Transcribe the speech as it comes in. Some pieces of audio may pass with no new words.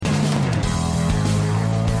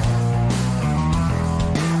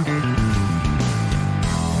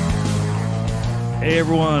Hey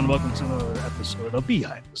everyone, welcome to another episode of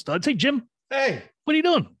Behind the Studs. Hey Jim, Hey, what are you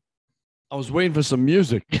doing? I was waiting for some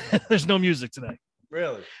music. There's no music today.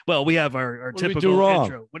 Really? Well, we have our What did we typical do wrong?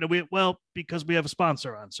 intro. Well, because we have a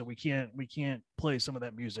sponsor on, so we can't play some of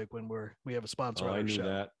that music when we have a sponsor on I our knew show.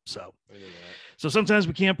 that. So I knew that. so sometimes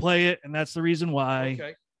we can't play it, and that's the reason why.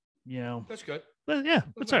 Okay, that's good. But yeah,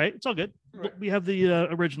 it's all right. It's all good. All right. We have the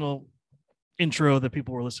original intro that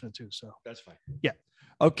people were listening to. So That's fine. Yeah.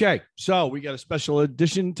 Okay, so we got a special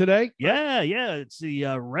edition today. yeah, it's the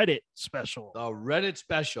Reddit special. The Reddit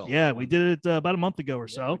special. Yeah, we did it about a month ago or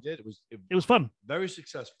Yeah, so. we did. It was fun. Very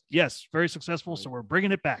successful. Yes, very successful. So we're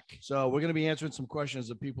bringing it back. So we're going to be answering some questions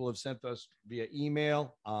that people have sent us via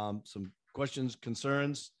email. Some questions,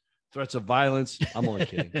 concerns, threats of violence. I'm only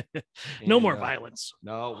kidding. No And, more violence.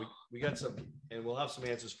 No, we got some, and we'll have some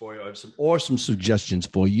answers for you. I have some suggestions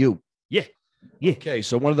for you. Yeah. Okay,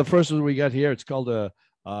 so one of the first ones we got here, it's called a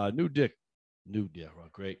new deck.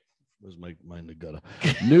 Great. Where's my mind in the gutter?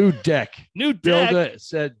 New deck. New deck. Builder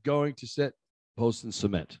said going to set posts and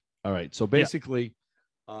cement. All right. So basically,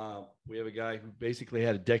 we have a guy who basically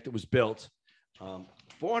had a deck that was built.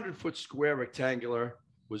 400-foot square rectangular,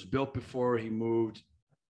 was built before he moved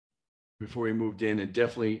in, and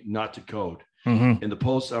definitely not to code. Mm-hmm. And the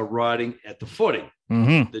posts are rotting at the footing.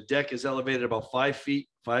 Mm-hmm. The deck is elevated about 5 feet,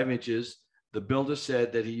 5 inches. The builder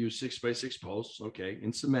said that he used 6x6 posts, okay,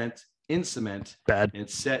 in cement, Bad. and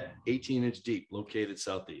set 18-inch deep, located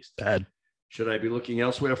southeast. Bad. Should I be looking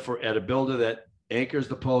elsewhere at a builder that anchors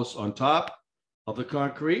the posts on top of the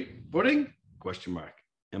concrete footing? Question mark.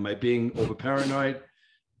 Am I being over paranoid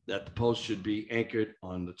that the post should be anchored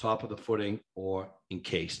on the top of the footing or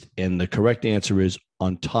encased? And the correct answer is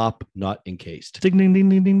on top, not encased. Ding, ding, ding,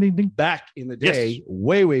 ding, ding, ding, ding. Back in the day, Yes.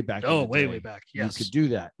 way back. Oh, in the way, day, way back. Yes. You could do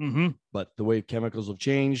that. Mm-hmm. But the way chemicals have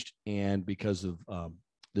changed, and because of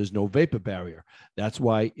there's no vapor barrier, that's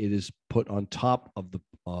why it is put on top of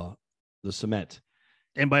the cement.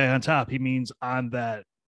 And by on top, he means on that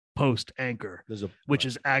post anchor, There's a which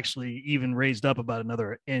is actually even raised up about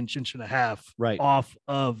another inch and a half right. off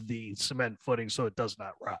of the cement footing, so it does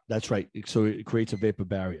not rot. That's right. So it creates a vapor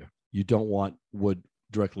barrier. You don't want wood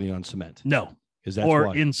directly on cement. No, Because that's or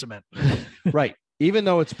why. in cement. Right. Even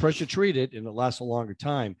though it's pressure treated and it lasts a longer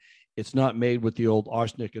time, it's not made with the old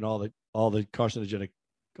arsenic and all the carcinogenic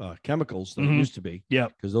chemicals that it Mhm. used to be. Yeah.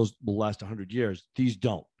 Because those will last 100 years. These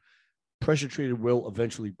don't. Pressure treated will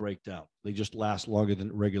eventually break down. They just last longer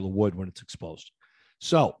than regular wood when it's exposed.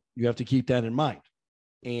 So you have to keep that in mind.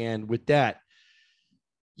 And with that,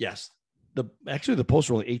 yes, the posts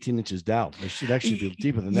are only 18 inches down. They should actually be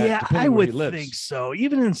deeper than that. Yeah, depending I where he would lives. think so.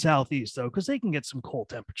 Even in Southeast, though, because they can get some cold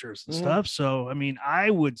temperatures and Mhm. stuff. So, I mean, I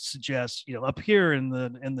would suggest, up here in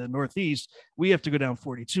the Northeast, we have to go down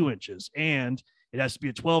 42 inches, and it has to be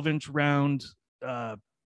a 12-inch round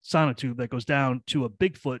sonotube that goes down to a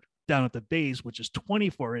Bigfoot down at the base, which is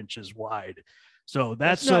 24 inches wide. So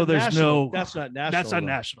that's so not there's national. no That's not national. that's not though.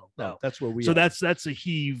 national. No. That's where we So are. that's a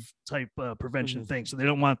heave type prevention Mhm. thing. So they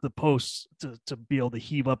don't want the posts to be able to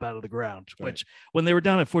heave up out of the ground, Right. which when they were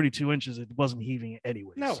down at 42 inches, it wasn't heaving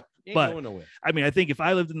anyways. No, ain't but- going nowhere. I mean, I think if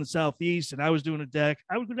I lived in the Southeast and I was doing a deck,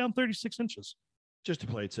 I would go down 36 inches. Just to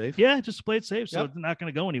play it safe. Yeah, just to play it safe. So Yep. it's not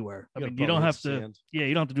going to go anywhere. I You mean, gotta you don't probably have hit to, sand.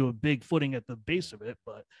 you don't have to do a big footing at the base of it,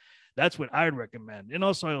 but that's what I'd recommend. And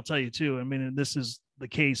also, I'll tell you too, I mean, and this is the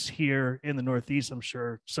case here in the Northeast. I'm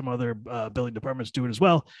sure some other building departments do it as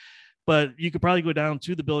well. But you could probably go down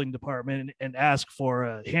to the building department and ask for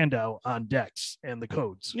a handout on decks and the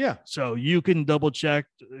codes. Yeah. So you can double check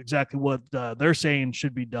exactly what they're saying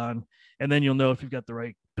should be done. And then you'll know if you've got the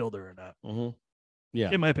right builder or not, Mhm.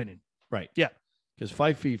 Yeah. in my opinion. Right. Yeah. Because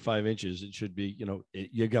 5 feet, 5 inches, it should be,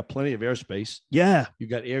 you got plenty of airspace. Yeah. You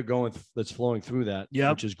got air going that's flowing through that,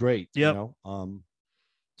 Yep. which is great. Yep.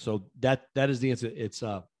 So that is the answer. It's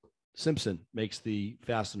Simpson makes the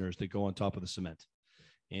fasteners that go on top of the cement,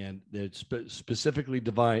 and they're specifically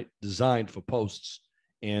designed for posts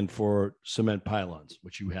and for cement pylons,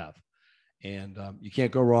 which you have, and you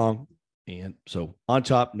can't go wrong. And so on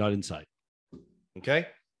top, not inside. Okay,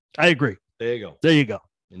 I agree. there you go, There you go.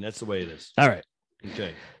 and that's the way it is. All right.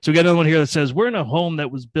 Okay. So we got another one here that says we're in a home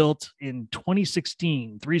that was built in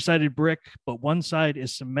 2016, 3-sided brick, but one side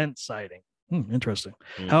is cement siding. Interesting.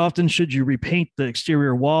 Hmm. How often should you repaint the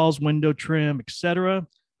exterior walls, window trim, etc.?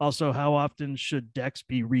 Also, how often should decks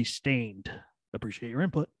be restained? Appreciate your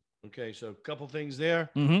input. Okay, so a couple things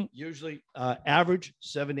there. Mm-hmm. Usually, average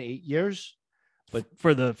 7 to 8 years, but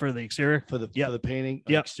For the exterior. for the Yep. for the painting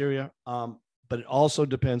Yep. exterior. But it also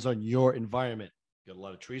depends on your environment. You got a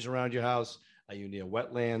lot of trees around your house. Are you near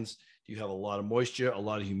wetlands? Do you have a lot of moisture, a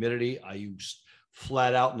lot of humidity? Are you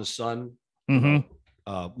flat out in the sun Mm-hmm.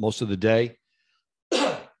 most of the day,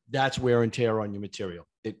 that's wear and tear on your material.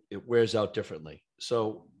 It wears out differently.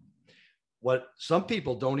 So what some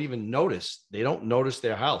people don't even notice, they don't notice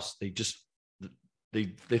their house. They just,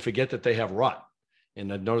 they forget that they have rot.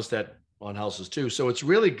 And I've noticed that on houses too. So it's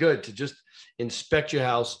really good to just inspect your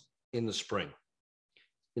house in the spring,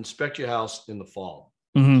 inspect your house in the fall.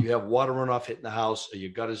 Mhm. Do you have water runoff hitting the house? Are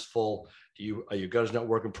your gutters full? Are your gutters not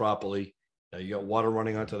working properly? You got water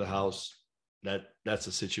running onto the house. That's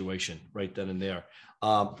a situation right then and there.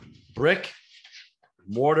 Brick,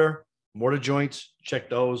 mortar joints, check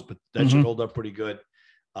those, but that should hold up pretty good.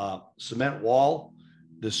 Cement wall,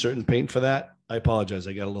 there's certain paint for that. I apologize.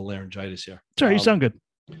 I got a little laryngitis here. Sorry, you sound good.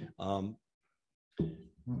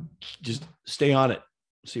 Just stay on it,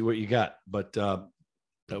 see what you got. But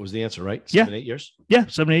that was the answer, right? Yeah. 7-8 years. Yeah,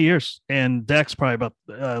 7-8 years, and deck's probably about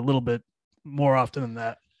a little bit more often than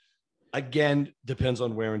that. Again, depends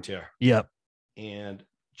on wear and tear. Yep. And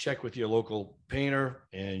check with your local painter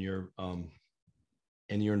and your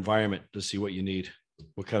environment to see what you need,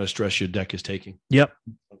 what kind of stress your deck is taking. Yep.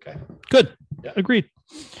 Okay. Good. Yeah. Agreed.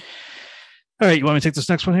 All right. You want me to take this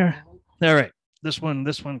next one here? All right. This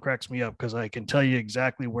one cracks me up because I can tell you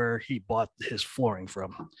exactly where he bought his flooring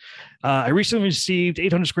from. I recently received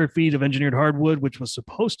 800 square feet of engineered hardwood, which was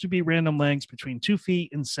supposed to be random lengths between 2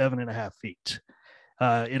 feet and 7.5 feet.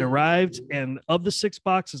 It arrived, and of the 6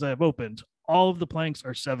 boxes I have opened, all of the planks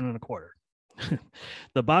are 7.25.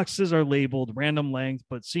 The boxes are labeled random length,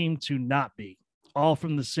 but seem to not be. All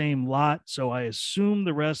from the same lot, so I assume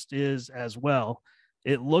the rest is as well.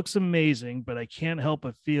 It looks amazing, but I can't help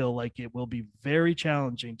but feel like it will be very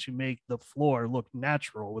challenging to make the floor look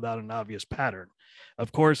natural without an obvious pattern.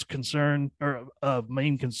 Of course,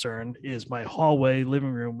 main concern is my hallway,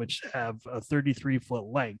 living room, which have a 33-foot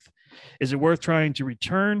length. Is it worth trying to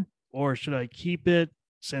return, or should I keep it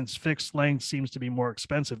since fixed length seems to be more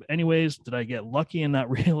expensive anyways? Did I get lucky and not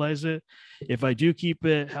realize it? If I do keep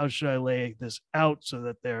it, how should I lay this out so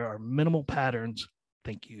that there are minimal patterns?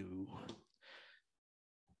 Thank you.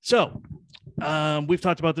 So we've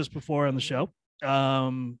talked about this before on the show. There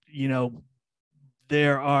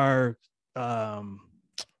are, how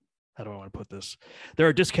do I want to put this? There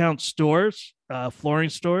are discount stores, flooring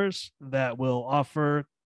stores that will offer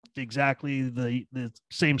exactly the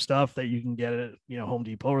same stuff that you can get at, Home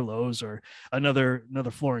Depot or Lowe's or another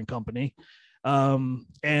flooring company.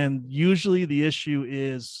 And usually the issue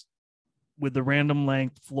is with the random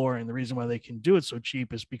length flooring. The reason why they can do it so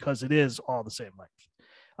cheap is because it is all the same length.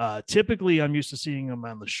 Typically, I'm used to seeing them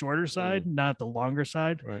on the shorter side, not the longer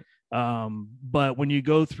side. Right. But when you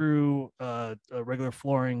go through a regular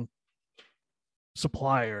flooring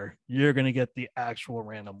supplier, you're going to get the actual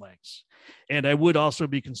random lengths. And I would also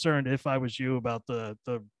be concerned, if I was you, about the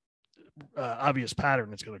obvious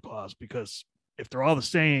pattern it's going to cause, because if they're all the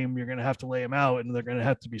same, you're going to have to lay them out, and they're going to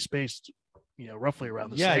have to be spaced, roughly around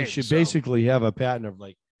the same. Yeah, you should basically have a pattern of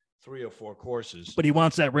like 3 or 4 courses. But he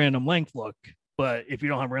wants that random length look. But if you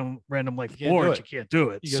don't have random length boards, you can't do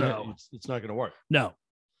it. So it's not going to work. No.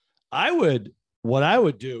 What I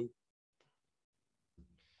would do.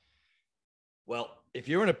 Well, if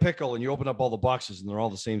you're in a pickle and you open up all the boxes and they're all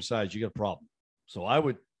the same size, you got a problem. So I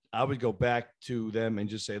would go back to them and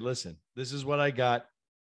just say, listen, this is what I got.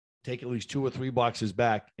 Take at least 2 or 3 boxes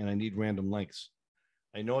back, and I need random lengths.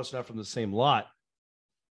 I know it's not from the same lot.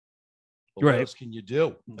 But right. What else can you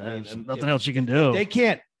do? There's nothing else you can do. They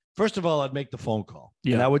can't. First of all, I'd make the phone call.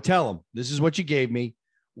 Yeah. And I would tell them, this is what you gave me.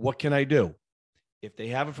 What can I do? If they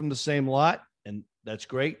have it from the same lot, and that's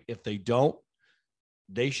great. If they don't,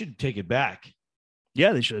 they should take it back.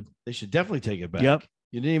 Yeah, they should. They should definitely take it back. Yep.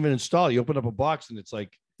 You didn't even install. You open up a box and it's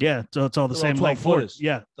like. Yeah, so it's all the same length.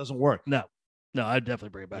 Yeah. It doesn't work. No, I'd definitely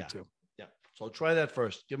bring it back too. Yeah. So try that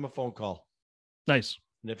first. Give them a phone call. Nice.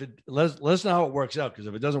 And if it let us know how it works out, because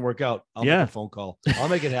if it doesn't work out, I'll make a phone call. I'll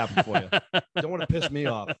make it happen for you. Don't want to piss me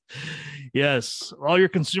off. Yes, all your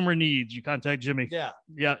consumer needs, you contact Jimmy. Yeah,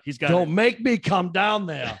 he's got. Don't make me come down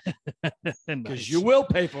there, because you will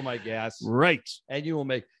pay for my gas, right? And you will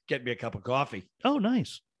get me a cup of coffee. Oh,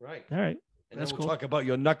 nice. Right. All right. And that's then we'll talk about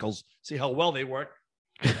your knuckles. See how well they work,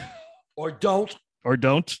 or don't.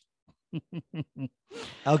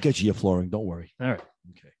 I'll get you your flooring. Don't worry. All right.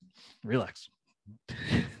 Okay. Relax.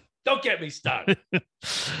 Don't get me started. You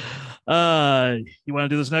want to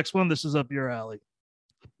do this next one? This is up your alley.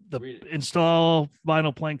 Install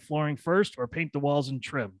vinyl plank flooring first, or paint the walls and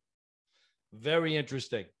trim. Very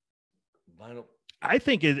interesting. Vinyl. I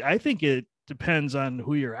think it depends on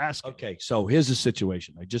who you're asking. Okay, so here's the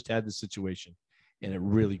situation. I just had the situation, and it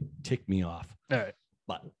really ticked me off. All right.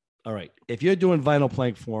 But all right, if you're doing vinyl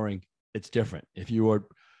plank flooring, it's different. If you are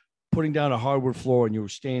putting down a hardwood floor and you were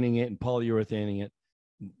staining it and polyurethaning it,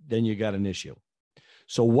 then you got an issue.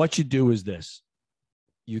 So what you do is this.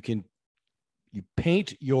 You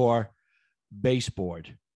paint your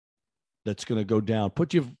baseboard that's going to go down.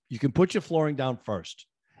 You can put your flooring down first.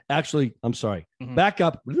 Actually, I'm sorry. Mhm. Back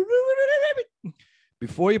up.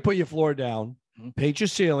 Before you put your floor down, Mhm. paint your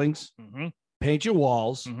ceilings, Mhm. paint your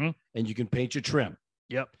walls, Mhm. and you can paint your trim.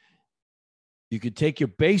 Yep. You could take your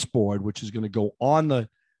baseboard, which is going to go on the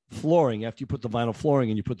flooring after you put the vinyl flooring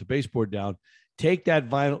and you put the baseboard down. Take that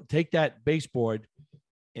baseboard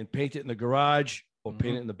and paint it in the garage or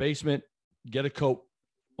paint it in the basement. Get a coat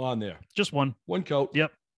on there. Just one. One coat.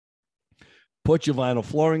 Yep. Put your vinyl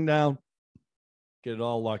flooring down. Get it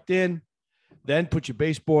all locked in. Then put your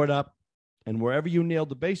baseboard up. And wherever you nailed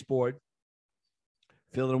the baseboard,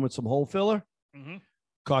 fill it in with some hole filler. Mm-hmm.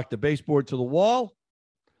 Caulk the baseboard to the wall.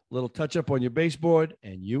 Little touch up on your baseboard,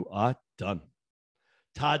 and you are done.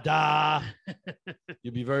 Ta-da!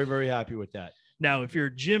 You'll be very, very happy with that. Now, if you're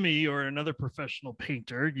Jimmy or another professional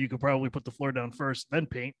painter, you could probably put the floor down first, then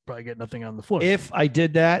paint. Probably get nothing on the floor. If I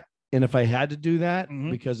did that, and if I had to do that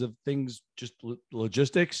Mhm. because of things, just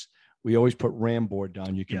logistics, we always put Ram board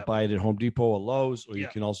down. You can Yep. buy it at Home Depot or Lowe's, or you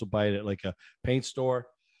Yep. can also buy it at like a paint store.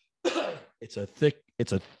 It's a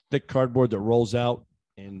thick cardboard that rolls out,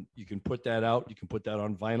 and you can put that out. You can put that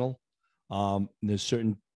on vinyl. And there's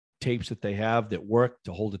certain tapes that they have that work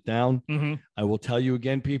to hold it down. Mhm. I will tell you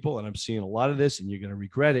again, people, and I'm seeing a lot of this, and you're going to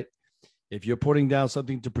regret it. If you're putting down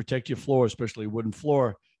something to protect your floor, especially a wooden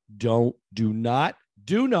floor, do not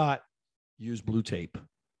use blue tape.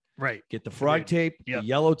 Right. Get the frog Agreed. tape, Yep. the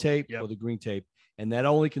yellow tape, Yep. or the green tape. And that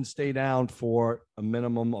only can stay down for a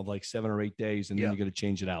minimum of like 7 or 8 days. And then Yep. you're going to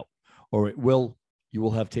change it out, or you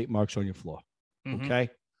will have tape marks on your floor. Mhm. Okay.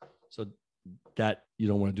 So that you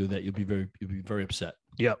don't want to do that. You'll be very upset.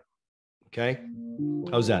 Yep. Okay.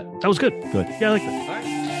 How's that? That was good. Good. Yeah, I like that. All right.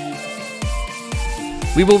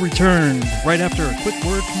 We will return right after a quick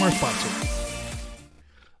word from our sponsor.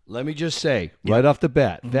 Let me just say Yeah. right off the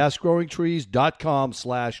bat, Mhm.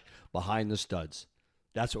 fastgrowingtrees.com/behindthestuds.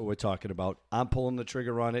 That's what we're talking about. I'm pulling the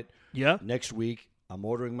trigger on it. Yeah. Next week, I'm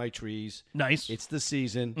ordering my trees. Nice. It's the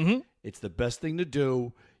season. Mhm. It's the best thing to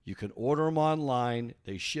do. You can order them online.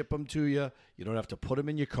 They ship them to you. You don't have to put them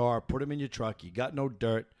in your car, put them in your truck. You got no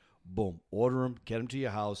dirt. Boom. Order them, get them to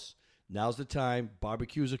your house. Now's the time.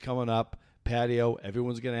 Barbecues are coming up. Patio.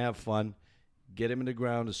 Everyone's going to have fun. Get them in the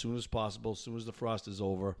ground as soon as possible, as soon as the frost is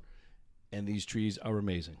over. And these trees are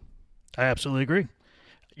amazing. I absolutely agree.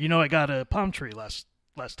 You know, I got a palm tree last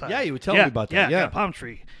time. Yeah, you were telling me about that. Yeah, I Yeah. got a palm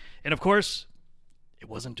tree. And of course, it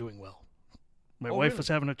wasn't doing well. My Oh, wife really? was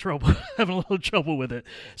having a little trouble with it.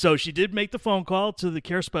 So she did make the phone call to the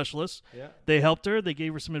care specialist. Yeah. They helped her. They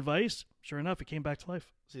gave her some advice. Sure enough, it came back to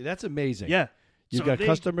life. See, that's amazing. Yeah. You've So got they-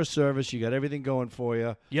 customer service. You got everything going for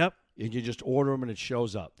you. Yep. And you just order them and it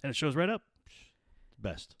shows up. And it shows right up.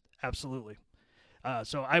 Best. Absolutely.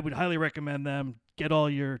 So I would highly recommend them. Get all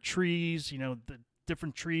your trees, you know, the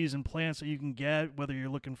different trees and plants that you can get, whether you're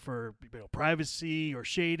looking for privacy or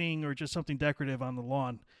shading or just something decorative on the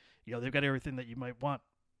lawn. You know, they've got everything that you might want.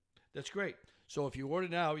 That's great. So if you order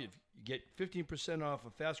now, you get 15% off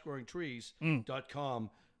of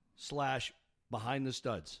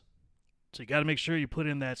fastgrowingtrees.com/behindthestuds. So you got to make sure you put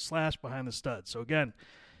in that / behind the studs. So again,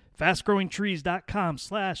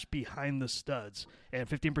 fastgrowingtrees.com/behind the studs and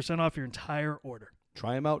 15% off your entire order.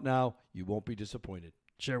 Try them out now. You won't be disappointed.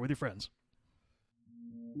 Share with your friends.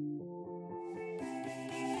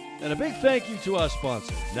 And a big thank you to our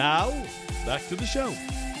sponsor. Now, back to the show.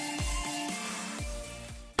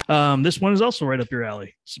 This one is also right up your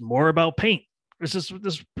alley. It's more about paint. This is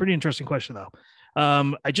a pretty interesting question, though.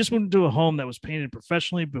 I just went into a home that was painted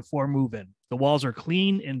professionally before move-in. The walls are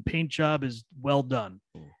clean and paint job is well done.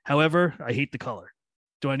 However, I hate the color.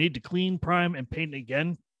 Do I need to clean, prime, and paint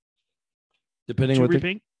again Depending to on what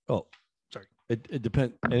repaint? oh, Sorry. It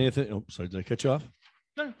depends. Anything? Oh, sorry. Did I cut you off?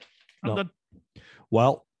 No, I'm No. done.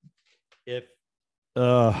 Well,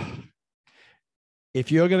 if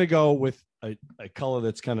you're going to go with a color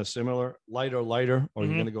that's kind of similar, lighter, or you're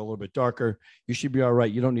Mhm. going to go a little bit darker, you should be all right.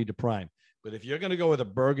 You don't need to prime. But if you're going to go with a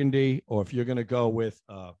burgundy, or if you're going to go with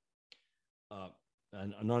a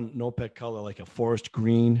non-OPEC color like a forest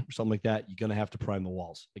green or something like that, you're going to have to prime the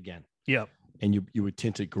walls again. Yeah. And you would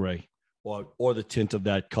tint it gray, or the tint of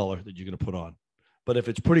that color that you're going to put on. But if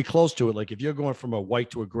it's pretty close to it, like if you're going from a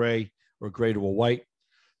white to a gray or a gray to a white,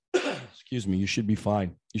 excuse me, you should be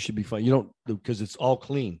fine. You should be fine. You don't, because it's all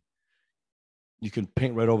clean. You can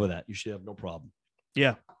paint right over that. You should have no problem.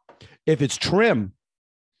 Yeah. If it's trim,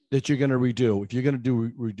 that you're going to redo, if you're going to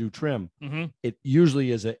do redo trim, it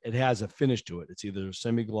usually it has a finish to it. It's either a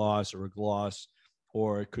semi-gloss or a gloss,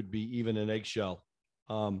 or it could be even an eggshell.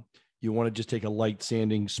 You want to just take a light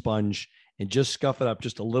sanding sponge and just scuff it up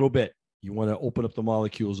just a little bit. You want to open up the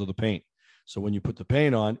molecules of the paint. So when you put the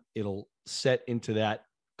paint on, it'll set into that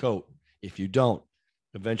coat. If you don't,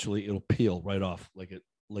 eventually it'll peel right off like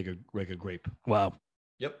a grape. Wow.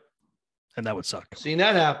 Yep. And that would suck. Seen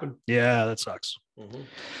that happen. Yeah, that sucks.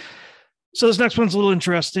 So this next one's a little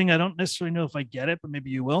interesting. I don't necessarily know if I get it, but maybe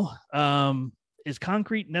you will. Is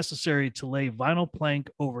concrete necessary to lay vinyl plank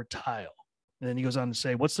over tile? And then he goes on to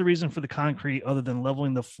say, what's the reason for the concrete other than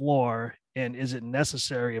leveling the floor? And is it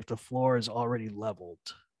necessary if the floor is already leveled?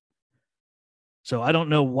 So I don't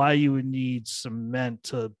know why you would need cement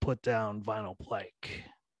to put down vinyl plank.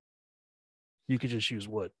 You could just use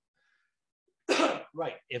wood.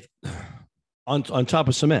 Right. If on top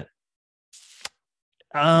of cement.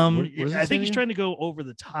 I think he's trying to go over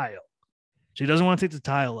the tile. So he doesn't want to take the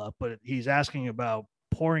tile up, but he's asking about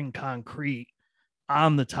pouring concrete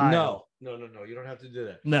on the tile. No. You don't have to do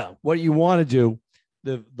that. No. What you want to do,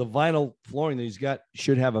 the vinyl flooring that he's got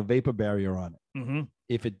should have a vapor barrier on it.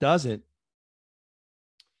 If it doesn't,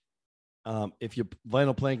 if your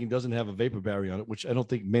vinyl planking doesn't have a vapor barrier on it, which I don't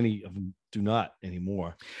think many of them do not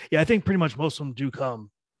anymore. Yeah, I think pretty much most of them do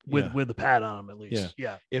come with a pad on them at least.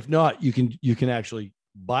 Yeah. If not, you can actually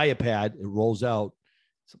buy a pad. It rolls out.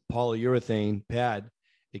 It's a polyurethane pad.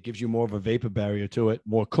 It gives you more of a vapor barrier to it,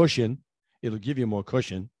 more cushion. It'll give you more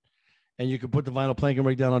cushion. And you can put the vinyl planking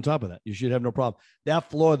right down on top of that. You should have no problem.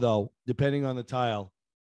 That floor, though, depending on the tile,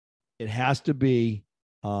 it has to be,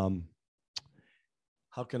 how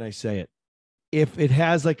can I say it? If it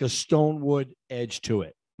has like a stone wood edge to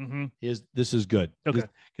it, this is good. Okay.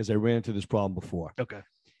 Because I ran into this problem before. Okay.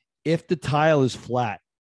 If the tile is flat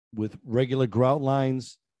with regular grout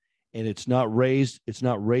lines and it's not raised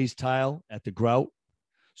tile at the grout,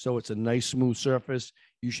 so it's a nice smooth surface,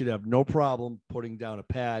 you should have no problem putting down a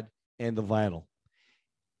pad and the vinyl.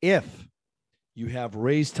 If you have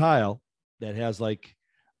raised tile that has like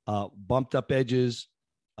bumped up edges,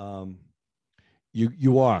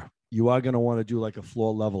 you are going to want to do like a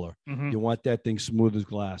floor leveler. You want that thing smooth as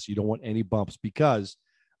glass. You don't want any bumps, because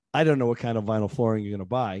I don't know what kind of vinyl flooring you're going to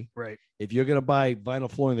buy. Right. If you're going to buy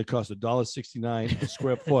vinyl flooring that costs $1.69 a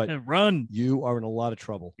square foot, you are in a lot of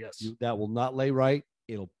trouble. Yes. That will not lay right.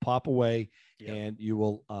 It'll pop away, and you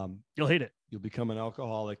will you'll hate it. You'll become an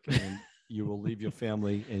alcoholic, and you will leave your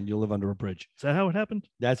family, and you'll live under a bridge. Is that how it happened?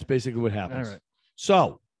 That's basically what happens. All right.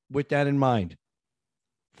 So with that in mind,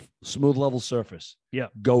 smooth level surface. Yeah.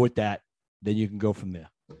 Go with that. Then you can go from there.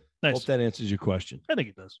 Nice. Hope that answers your question. I think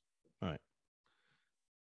it does. All right.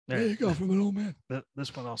 There you go from an old man.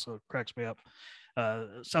 This one also cracks me up.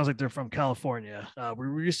 Sounds like they're from California. We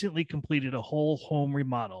recently completed a whole home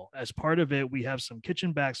remodel. As part of it, we have some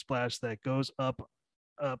kitchen backsplash that goes up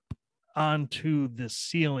onto the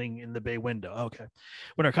ceiling in the bay window. Okay.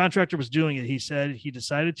 When our contractor was doing it, he said he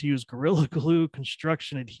decided to use Gorilla Glue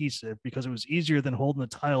construction adhesive because it was easier than holding the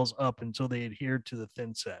tiles up until they adhered to the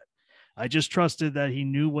thin set. I just trusted that he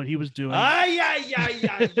knew what he was doing. But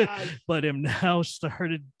am now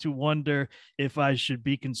started to wonder if I should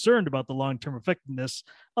be concerned about the long-term effectiveness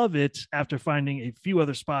of it after finding a few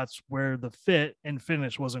other spots where the fit and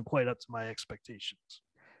finish wasn't quite up to my expectations.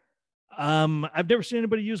 I've never seen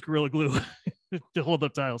anybody use Gorilla Glue to hold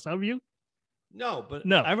up tiles. Have you? No, but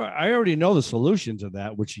no. I already know the solution to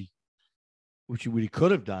that, which he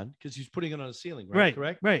could have done, because he's putting it on the ceiling, right? Right.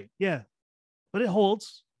 Correct. Right. Yeah. But it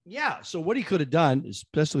holds. Yeah. So what he could have done,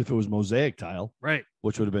 especially if it was mosaic tile, right,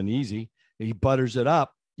 which would have been easy, he butters it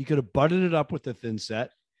up. You could have buttered it up with the thin set,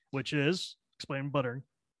 which is explain buttering.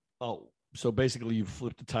 Oh, so basically you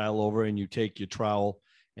flip the tile over and you take your trowel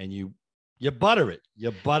and you butter it.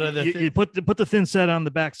 You butter you put the thin set on the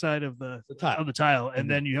backside of the tile, and mm-hmm.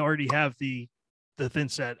 then you already have the thin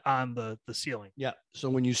set on the ceiling. Yeah. So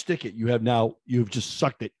when you stick it, you've just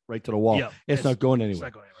sucked it right to the wall. Yeah, it's not going anywhere. It's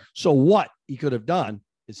not going anywhere. So what he could have done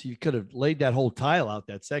is he could have laid that whole tile out,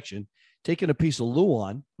 that section, taken a piece of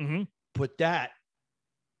Luan, put that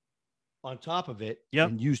on top of it,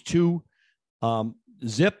 and used two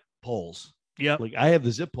zip poles. Yeah. Like I have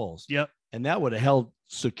the zip poles. Yep. And that would have held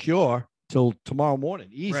secure till tomorrow morning.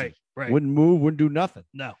 Easy. Right. Wouldn't move, wouldn't do nothing.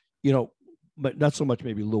 No. But not so much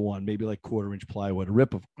maybe Luan, maybe like 1/4-inch plywood,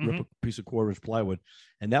 rip a piece of 1/4-inch plywood,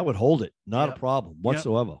 and that would hold it. Not a problem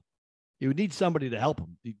whatsoever. You would need somebody to help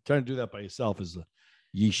him. Trying to do that by yourself is a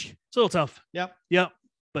yeesh. It's a little tough. Yep.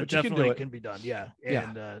 But definitely can be done. Yeah.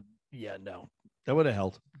 And no. That would have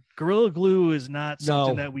held. Gorilla Glue is not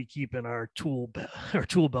something No. that we keep in our tool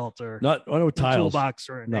belt or Not no tiles. toolbox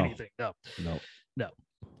or No. anything. No. No.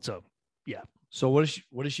 So yeah. So what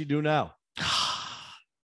does she do now?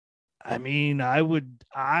 I mean,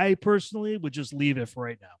 I personally would just leave it for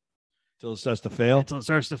right now Till it starts to fail. until it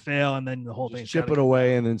starts to fail, and then the whole thing. Just chip it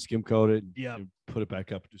away and then skim coat it. Yeah. And put it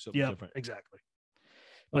back up. Do something Yeah, different. exactly.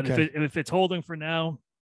 But Okay. if it's holding for now,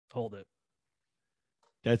 hold it.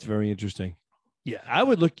 That's very interesting. Yeah. I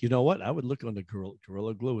would look. You know what? I would look on the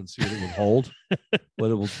Gorilla Glue and see what it would hold, what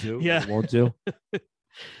it will do, Yeah. what it won't do.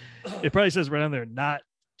 It probably says right on there, not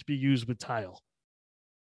to be used with tile.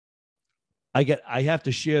 I have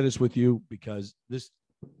to share this with you because this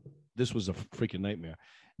was a freaking nightmare.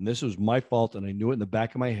 And this was my fault. And I knew it in the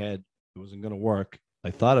back of my head. It wasn't going to work.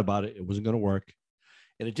 I thought about it. It wasn't going to work.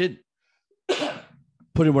 And it didn't.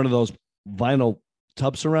 Put in one of those vinyl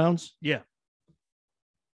tub surrounds. Yeah.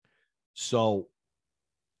 So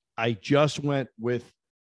I just went with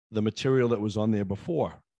the material that was on there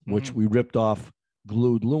before, which we ripped off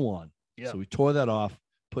glued Luan. Yeah. So we tore that off,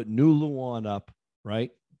 put new Luan up,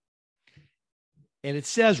 right? And it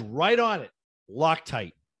says right on it,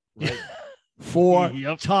 Loctite, right? For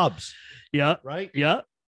Yep. tubs, Yeah. right? Yeah.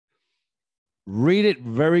 Read it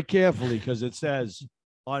very carefully because it says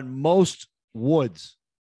on most woods,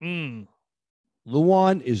 Mm.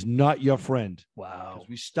 Luan is not your friend. Wow. 'Cause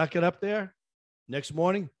we stuck it up there. Next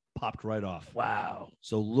morning, popped right off. Wow.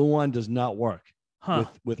 So Luan does not work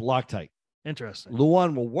Huh. with Loctite. Interesting.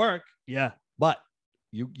 Luan will work, Yeah. but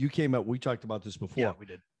you came up. We talked about this before. Yeah, we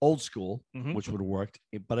did. Old school, Mhm. which would have worked.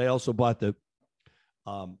 But I also bought the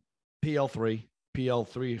PL3, PL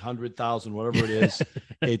 300,000, whatever it is.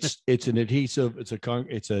 it's an adhesive. It's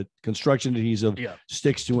a construction adhesive. Yeah.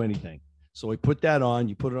 Sticks to anything. So we put that on.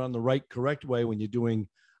 You put it on the correct way when you're doing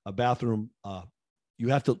a bathroom. You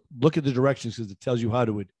have to look at the directions because it tells you how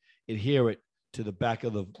to adhere it to the back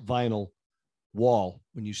of the vinyl wall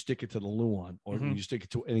when you stick it to the Luan or when you stick it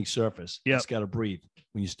to any surface. Yep. It's got to breathe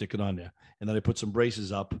when you stick it on there. And then I put some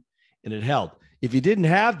braces up and it held. If you didn't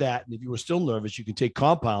have that, and if you were still nervous, you can take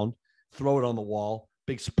compound, throw it on the wall,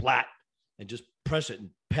 big splat, and just press it and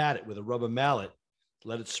pat it with a rubber mallet,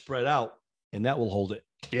 let it spread out, and that will hold it.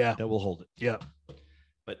 Yeah. That will hold it. Yeah.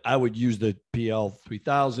 But I would use the PL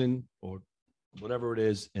 3000 or whatever it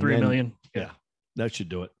is. And 3 then- million. Yeah, that should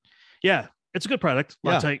do it. Yeah. It's a good product.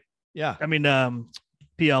 Yeah. Loctite. Yeah. I mean,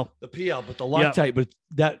 PL. The PL, but the Loctite, but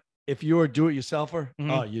that if you're a do-it-yourselfer, Mhm.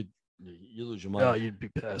 oh, you lose your mind. Oh, you'd be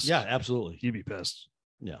pissed. Yeah, absolutely. You'd be pissed.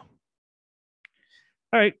 Yeah.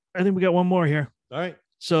 All right. I think we got one more here. All right.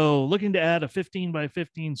 So, looking to add a 15 by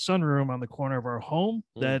 15 sunroom on the corner of our home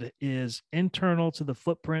that is internal to the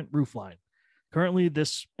footprint roof line. Currently,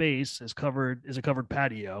 this space is a covered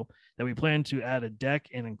patio that we plan to add a deck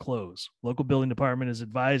and enclose. Local building department is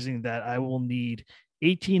advising that I will need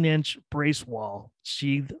 18-inch brace wall,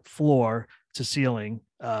 sheathed floor to ceiling,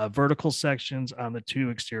 vertical sections on the 2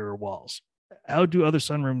 exterior walls. How do other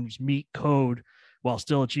sunrooms meet code while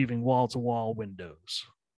still achieving wall-to-wall windows?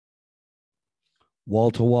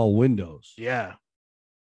 Wall-to-wall windows. Yeah.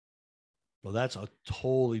 Well, that's a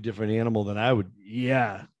totally different animal than I would.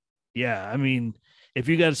 Yeah. Yeah. I mean, if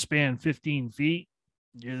you got to span 15 feet,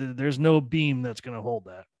 there's no beam that's going to hold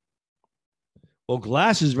that. Well,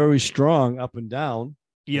 glass is very strong up and down.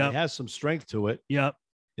 Yeah. It has some strength to it, Yep.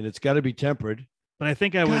 and it's got to be tempered. But I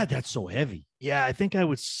think I God, would. that's so heavy. Yeah. I think I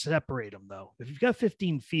would separate them though. If you've got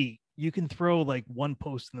 15 feet, you can throw like one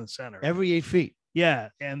post in the center. Every 8 feet. Yeah.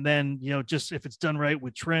 And then, just if it's done right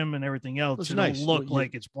with trim and everything else, It's it'll nice. look You-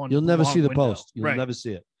 like it's one. You'll never long see the window. post. You'll Right. never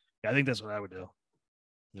see it. Yeah, I think that's what I would do.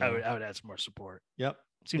 Yeah. I would add some more support. Yep.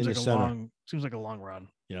 Seems In like the a center. long run.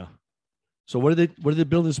 Yeah. So what did the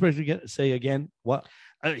building inspector say again? What?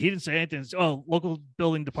 He didn't say anything. Oh, local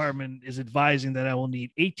building department is advising that I will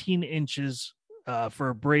need 18 inches for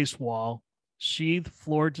a brace wall, sheathed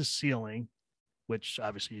floor to ceiling, which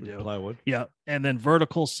obviously you do. Plywood. Yeah. And then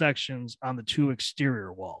vertical sections on the 2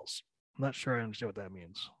 exterior walls. I'm not sure I understand what that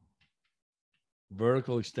means.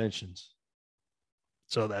 Vertical extensions.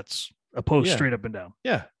 So that's a post Yeah. straight up and down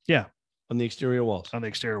Yeah. Yeah. On the exterior walls. on the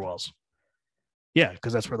exterior walls. Yeah,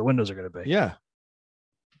 because that's where the windows are going to be. Yeah.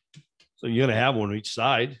 So you're gonna have one on each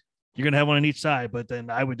side. You're going to have one on each side, but then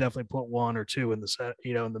I would definitely put 1 or 2 in the set,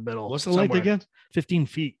 in the middle. What's the length somewhere. again? 15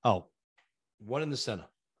 feet. Oh, one in the center.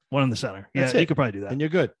 1 in the center. That's Yeah, you it. could probably do that. And you're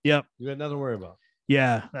good. Yep. You got nothing to worry about.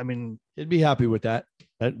 Yeah. I mean, You'd be happy with that.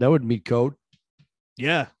 That would meet code.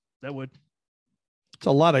 yeah, that would. It's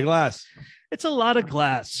a lot of glass. It's a lot of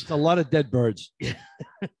glass. It's a lot of dead birds. They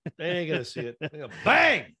ain't gonna see it. They're gonna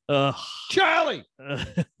bang, Charlie.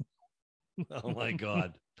 Oh my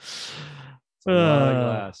God. It's a lot of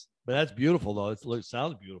glass. But that's beautiful, though. It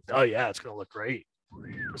sounds beautiful. Oh, yeah. It's going to look great.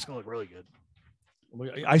 It's going to look really good.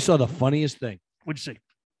 I saw the funniest thing. What'd you see?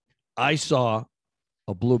 I saw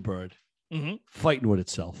a bluebird Mm-hmm. fighting with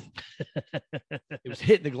itself. It was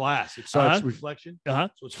hitting the glass. It saw its reflection. Uh-huh.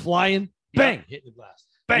 So it's flying, bang, hitting the glass.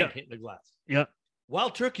 Bang, hitting the glass. Yeah.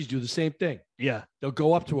 Wild turkeys do the same thing. Yeah. They'll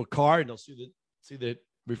go up to a car and they'll see the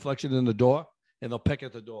reflection in the door and they'll peck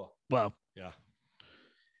at the door. Wow. Yeah.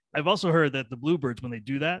 I've also heard that the bluebirds, when they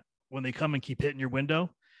do that, when they come and keep hitting your window,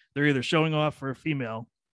 they're either showing off for a female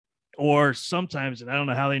or sometimes, and I don't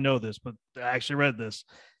know how they know this, but I actually read this.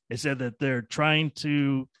 They said that they're trying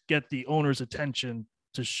to get the owner's attention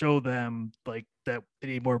to show them like that they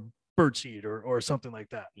need more bird seed or something like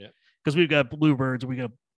that. Yeah. Because we've got bluebirds and we got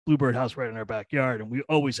a bluebird house right in our backyard and we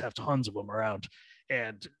always have tons of them around.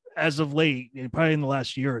 And as of late, and probably in the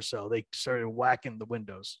last year or so, they started whacking the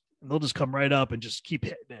windows and they'll just come right up and just keep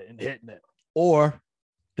hitting it and hitting it. Or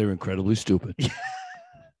they're incredibly stupid.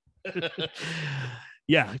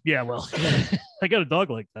 Yeah. Well, I got a dog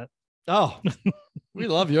like that. Oh, we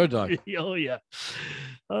love your dog. Oh, yeah.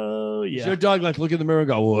 Oh, yeah. Does your dog like look in the mirror and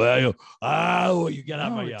go, "Oh, you get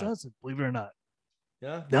out of my it yard"? doesn't, believe it or not.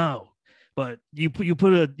 Yeah. No, but you put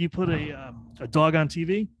a dog on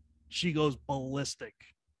TV, she goes ballistic.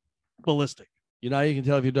 You know how you can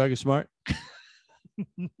tell if your dog is smart?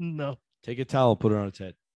 No. Take a towel, put it on its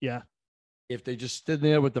head. Yeah. If they just stood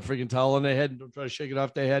there with the freaking towel on their head and don't try to shake it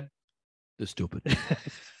off their head, they're stupid.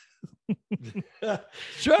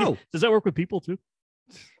 True. Does that work with people too?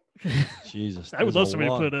 Jesus. I would love somebody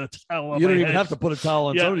to put a towel on You my don't even head. have to put a towel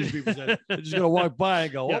on Yeah. some of these people's head. They're just going to walk by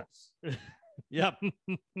and go, Yeah. oops. Yep.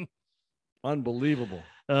 Unbelievable.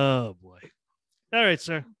 Oh, boy. All right,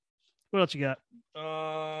 sir. What else you got?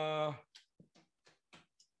 The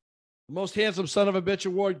most handsome son of a bitch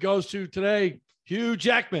award goes to today, Hugh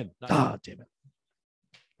Jackman. Ah, damn it.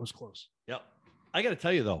 It was close. Yep. I got to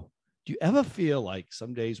tell you, though, do you ever feel like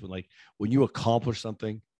some days when you accomplish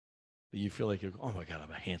something that you feel like oh my God,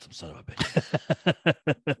 I'm a handsome son of a bitch.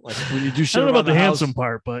 Like when you do I shit don't know around about the house, handsome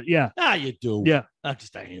part, but yeah. you do. Yeah. I'm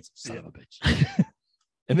just a handsome son of a bitch.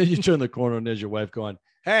 And then you turn the corner and there's your wife going,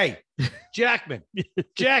 "Hey, Jackman,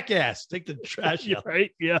 jackass, take the trash out."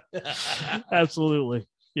 Right? Yeah. Absolutely.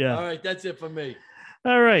 Yeah. All right, that's it for me.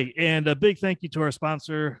 All right. And a big thank you to our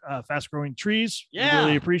sponsor, Fast Growing Trees. Yeah. We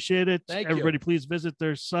really appreciate it. Thank you. Everybody, please visit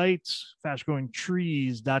their site,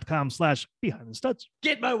 fastgrowingtrees.com/behind the studs.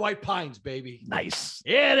 Get my white pines, baby. Nice.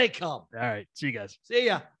 Here they come. All right. See you guys. See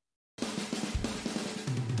ya.